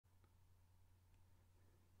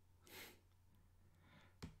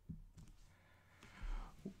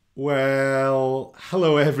Well,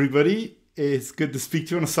 hello everybody. It's good to speak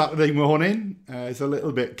to you on a Saturday morning. It's a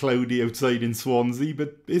little bit cloudy outside in Swansea,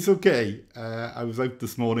 but it's okay. I was out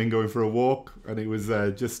this morning going for a walk and it was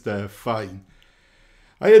just fine.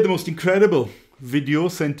 I had the most incredible video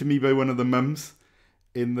sent to me by one of the mums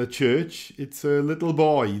in the church. It's a little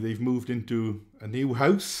boy. They've moved into a new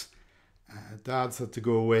house. Dad's had to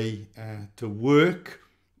go away to work.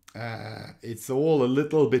 It's all a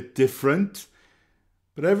little bit different.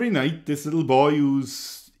 But every night, this little boy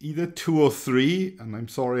who's either 2 or 3, and I'm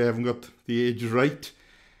sorry I haven't got the age right,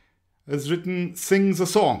 sings a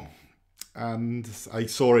song. And I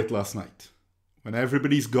saw it last night. When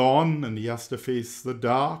everybody's gone and he has to face the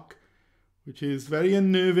dark, which is very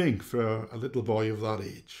unnerving for a little boy of that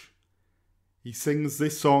age. He sings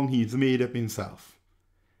this song he's made up himself.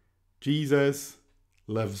 Jesus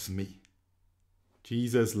loves me.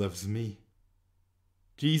 Jesus loves me.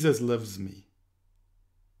 Jesus loves me.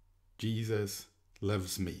 Jesus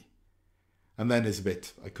loves me. And then there's a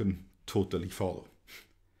bit I couldn't totally follow.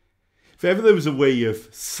 If ever there was a way of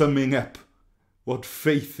summing up what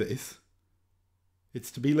faith is, it's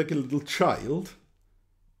to be like a little child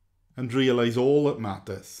and realise all that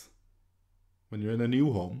matters when you're in a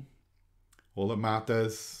new home, all that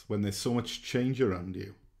matters when there's so much change around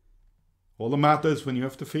you, all that matters when you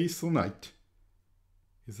have to face the night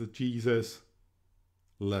is that Jesus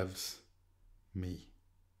loves me.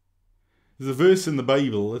 There's a verse in the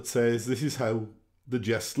Bible that says this is how the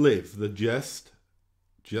just live. The just,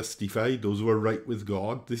 justified, those who are right with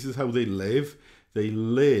God, this is how they live. They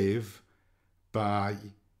live by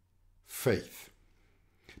faith.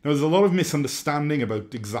 Now, there's a lot of misunderstanding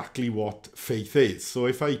about exactly what faith is. So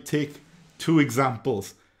if I take 2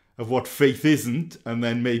 examples of what faith isn't, and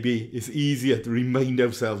then maybe it's easier to remind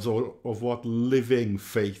ourselves of what living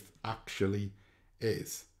faith actually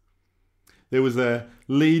is. There was a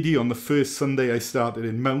lady on the first Sunday I started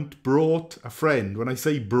in Mount brought a friend. When I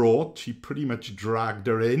say brought, she pretty much dragged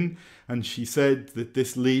her in, and she said that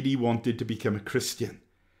this lady wanted to become a Christian.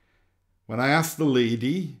 When I asked the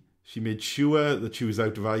lady, she made sure that she was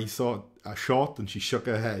out of shot and she shook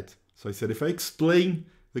her head. So I said, if I explain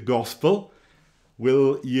the gospel,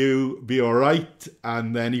 will you be all right?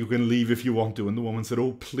 And then you can leave if you want to. And the woman said,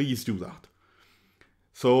 oh, please do that.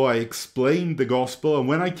 So I explained the gospel, and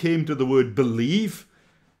when I came to the word believe,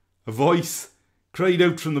 a voice cried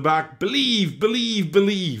out from the back, believe, believe,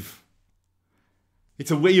 believe.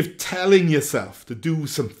 It's a way of telling yourself to do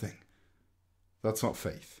something. That's not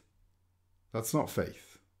faith. That's not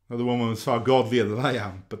faith. Now, the woman was far godlier than I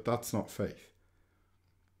am, but that's not faith.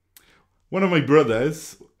 One of my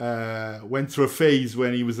brothers went through a phase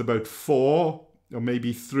when he was about 4 or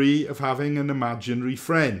maybe 3 of having an imaginary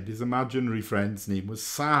friend. His imaginary friend's name was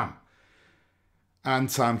Sam.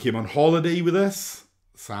 And Sam came on holiday with us.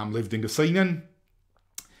 Sam lived in Gosainen.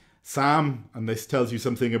 Sam, and this tells you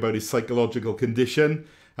something about his psychological condition,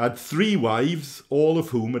 had 3 wives, all of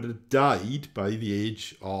whom had died by the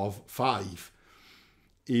age of 5.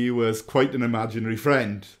 He was quite an imaginary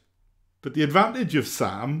friend. But the advantage of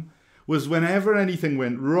Sam was whenever anything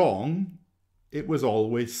went wrong, it was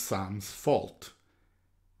always Sam's fault.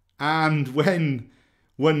 And when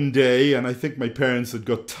one day, and I think my parents had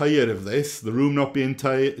got tired of this, the room not being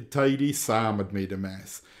tidy, Sam had made a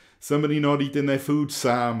mess. Somebody not eating their food,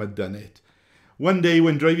 Sam had done it. One day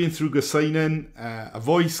when driving through Gosainen, a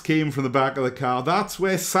voice came from the back of the car, that's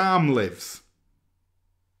where Sam lives.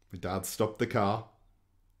 My dad stopped the car,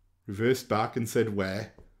 reversed back and said,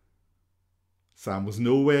 where? Sam was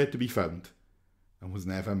nowhere to be found and was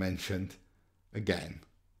never mentioned again.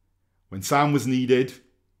 When Sam was needed,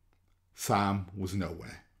 Sam was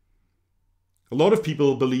nowhere. A lot of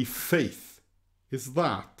people believe faith is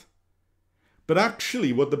that. But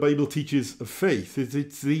actually what the Bible teaches of faith is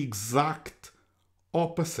it's the exact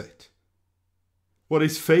opposite. What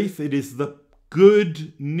is faith? It is the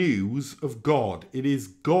good news of God. It is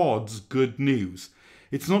God's good news.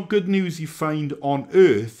 It's not good news you find on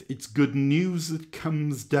earth. It's good news that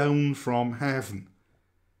comes down from heaven.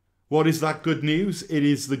 What is that good news? It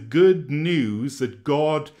is the good news that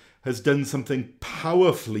God has done something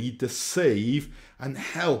powerfully to save and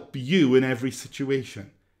help you in every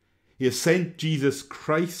situation. He has sent Jesus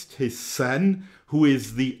Christ, his Son, who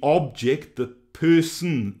is the object, the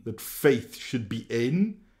person that faith should be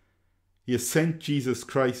in. He has sent Jesus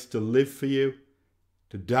Christ to live for you,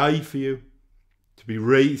 to die for you, to be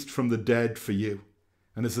raised from the dead for you,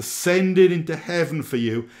 and has ascended into heaven for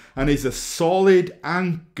you, and is a solid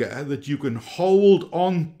anchor that you can hold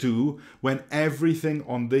on to when everything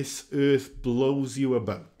on this earth blows you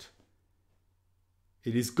about.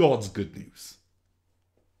 It is God's good news.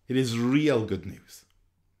 It is real good news.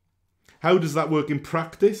 How does that work in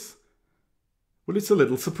practice? Well, it's a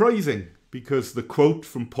little surprising, because the quote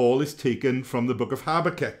from Paul is taken from the book of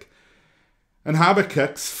Habakkuk. And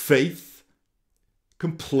Habakkuk's faith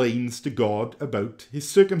complains to God about his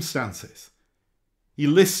circumstances. He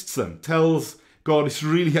lists them, tells God it's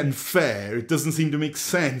really unfair. It doesn't seem to make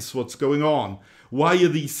sense what's going on. Why are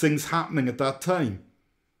these things happening at that time?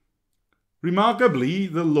 Remarkably,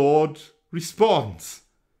 the Lord responds.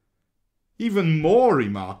 Even more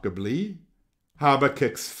remarkably,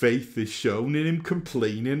 Habakkuk's faith is shown in him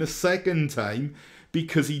complaining a second time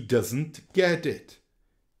because he doesn't get it.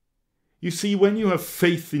 You see, when you have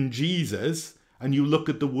faith in Jesus and you look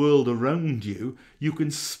at the world around you, you can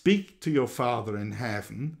speak to your Father in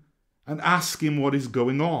heaven and ask him what is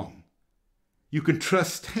going on. You can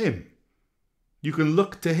trust him. You can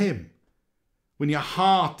look to him. When your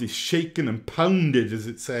heart is shaken and pounded, as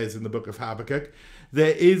it says in the book of Habakkuk,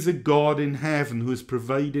 there is a God in heaven who has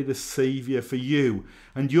provided a saviour for you.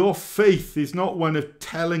 And your faith is not one of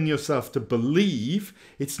telling yourself to believe.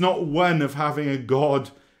 It's not one of having a God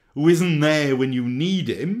who isn't there when you need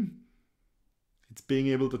him. It's being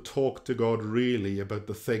able to talk to God really about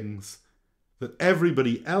the things that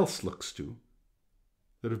everybody else looks to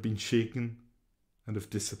that have been shaken and have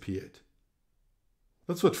disappeared.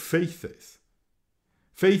 That's what faith is.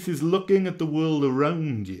 Faith is looking at the world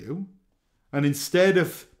around you, and instead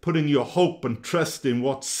of putting your hope and trust in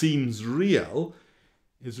what seems real,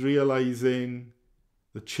 is realizing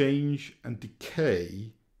the change and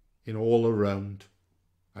decay in all around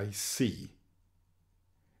I see.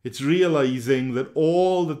 It's realizing that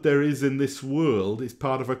all that there is in this world is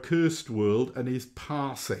part of a cursed world and is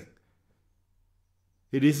passing.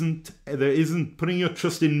 There isn't putting your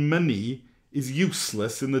trust in money is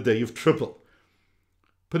useless in the day of trouble.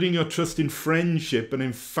 Putting your trust in friendship and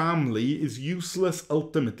in family is useless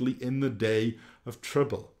ultimately in the day of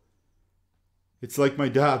trouble. It's like my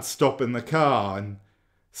dad stopping the car and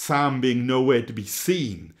Sam being nowhere to be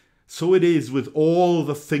seen. So it is with all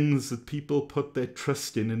the things that people put their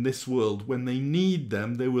trust in this world. When they need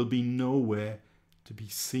them, they will be nowhere to be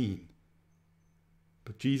seen.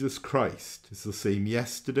 But Jesus Christ is the same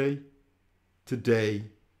yesterday, today,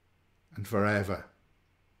 and forever.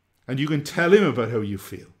 And you can tell him about how you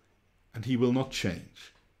feel, and he will not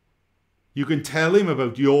change. You can tell him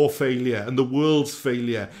about your failure and the world's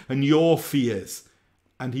failure and your fears,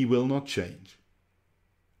 and he will not change.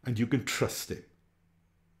 And you can trust him.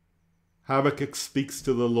 Habakkuk speaks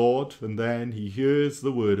to the Lord, and then he hears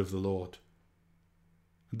the word of the Lord.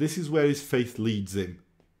 And this is where his faith leads him,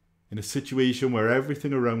 in a situation where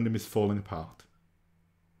everything around him is falling apart.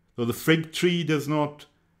 Though the fig tree does not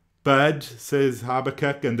bud, says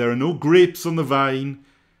Habakkuk, and there are no grapes on the vine,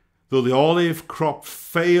 though the olive crop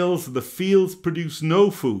fails, and the fields produce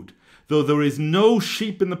no food, though there is no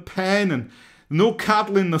sheep in the pen and no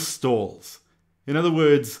cattle in the stalls. In other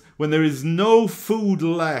words, when there is no food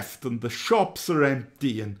left and the shops are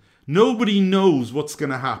empty and nobody knows what's going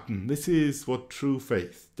to happen, this is what true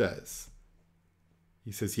faith does.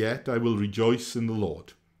 He says, yet I will rejoice in the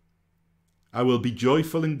Lord. I will be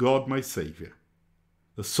joyful in God my Saviour.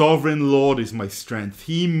 The sovereign Lord is my strength.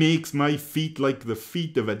 He makes my feet like the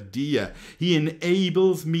feet of a deer. He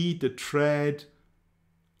enables me to tread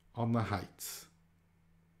on the heights.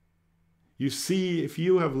 You see, if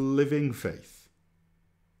you have living faith,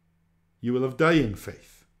 you will have dying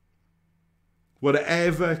faith.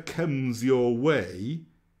 Whatever comes your way,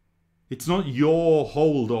 it's not your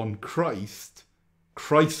hold on Christ.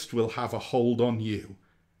 Christ will have a hold on you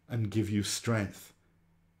and give you strength.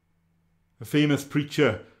 A famous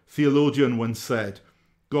preacher, theologian once said,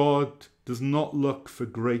 God does not look for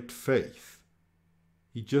great faith.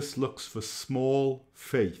 He just looks for small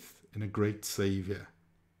faith in a great Saviour.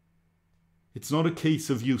 It's not a case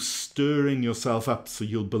of you stirring yourself up so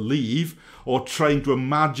you'll believe or trying to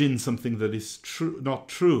imagine something that is not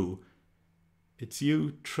true. It's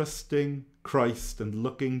you trusting Christ and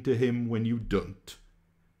looking to him when you don't.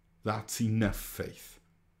 That's enough faith.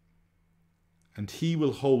 And he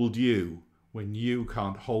will hold you when you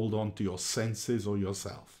can't hold on to your senses or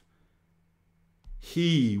yourself.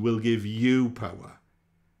 He will give you power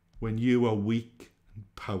when you are weak and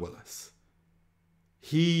powerless.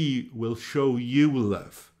 He will show you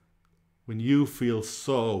love when you feel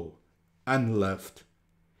so unloved.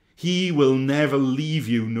 He will never leave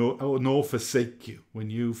you nor forsake you when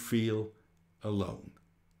you feel alone.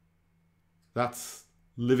 That's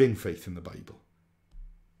living faith in the Bible.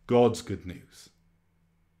 God's good news.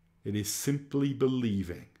 It is simply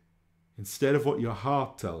believing, instead of what your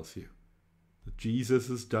heart tells you, that Jesus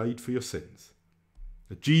has died for your sins,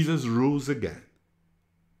 that Jesus rose again,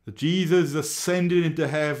 that Jesus ascended into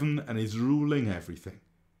heaven and is ruling everything,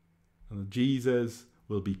 and that Jesus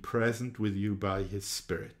will be present with you by his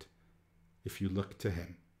Spirit if you look to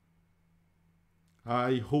him.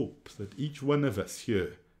 I hope that each one of us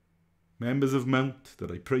here, members of Mount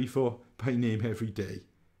that I pray for by name every day,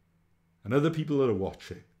 and other people that are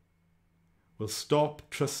watching, will stop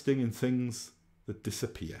trusting in things that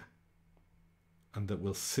disappear, and that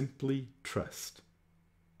will simply trust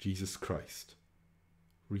Jesus Christ.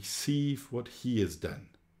 Receive what he has done.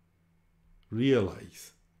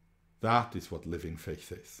 Realize that is what living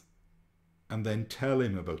faith is. And then tell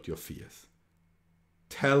him about your fears.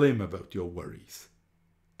 Tell him about your worries.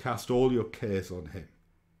 Cast all your cares on him.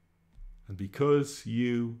 And because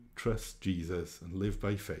you trust Jesus and live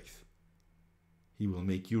by faith, he will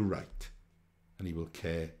make you right and he will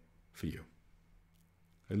care for you.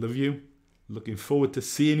 I love you. Looking forward to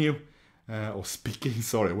seeing you, or speaking,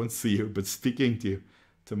 sorry, I won't see you, but speaking to you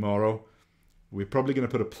tomorrow. We're probably going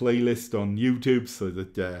to put a playlist on YouTube so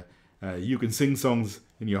that you can sing songs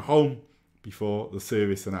in your home before the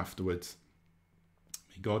service and afterwards.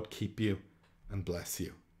 May God keep you and bless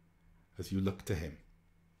you as you look to him.